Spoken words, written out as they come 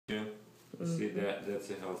See that? That's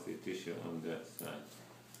a healthy tissue on that side.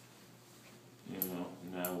 You know,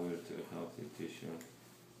 now we're to a healthy tissue.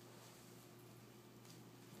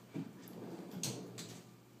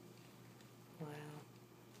 Wow.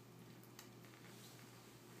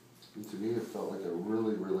 And to me, it felt like a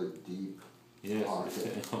really, really deep Yes.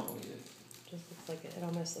 pocket. Oh, yes. Just looks like it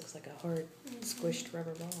almost looks like a hard, squished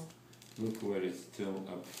rubber ball. Look where it's still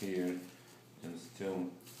up here, and still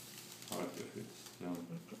part of it still.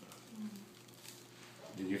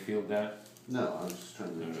 Did you feel that? No, I was just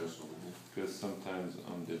trying to adjust on my head. Because sometimes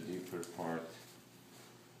on the deeper part,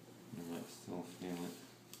 you might still feel it.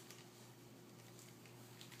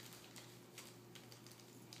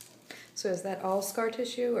 So is that all scar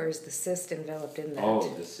tissue, or is the cyst enveloped in that?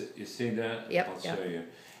 Oh, you see that? Yep, I'll yep. show you.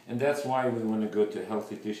 And that's why we want to go to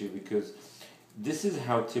healthy tissue, because this is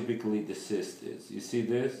how typically the cyst is. You see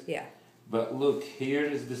this? Yeah. But look, here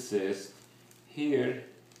is the cyst. Here,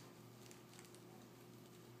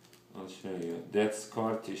 I'll show you. That's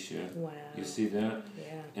scar tissue. Wow. You see that?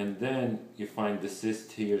 Yeah. And then you find the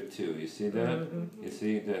cyst here too. You see that? Mm-hmm. You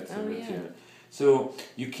see that's Oh, it yeah. here. So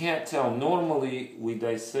you can't tell. Normally we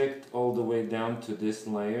dissect all the way down to this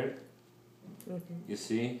layer. Mm-hmm. You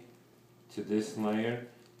see, to this layer,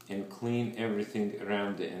 and clean everything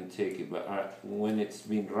around it and take it. But when it's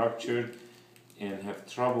been ruptured and have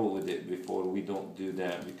trouble with it before, we don't do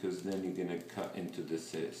that, because then you're gonna cut into the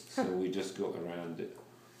cyst. So we just go around it.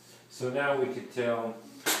 So now we could tell.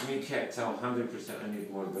 I mean, you can't tell 100%. I need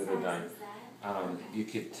more Betadine. You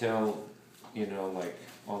could tell, you know, like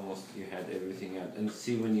almost you had everything out. And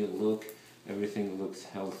see, when you look, everything looks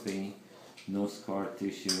healthy, no scar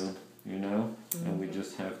tissue, you know. And we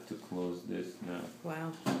just have to close this now.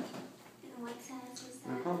 Wow. And what size was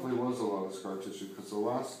There that? probably was a lot of scar tissue, because the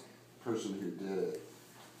last person who did it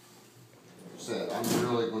said, I'm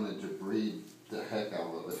really going to debride the heck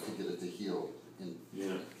out of it to get it to heal, and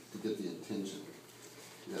Yeah. to get the intention.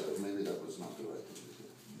 Yeah, maybe that was not the right thing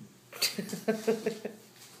to do.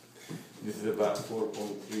 This is about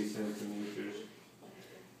 4.3 centimeters.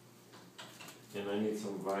 And I need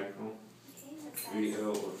some Vicryl, Okay, what size?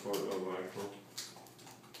 3L or 4L Vicryl.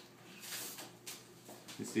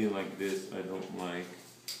 You see, like this, I don't like.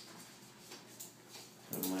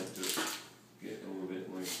 I might just get a little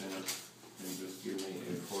bit like that, and just give me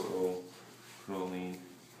a 4O proline.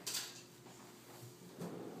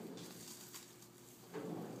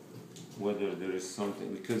 Whether there is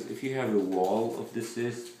something, because if you have a wall of the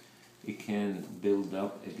cyst, it can build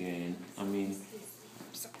up again. I mean,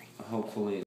 Sorry. hopefully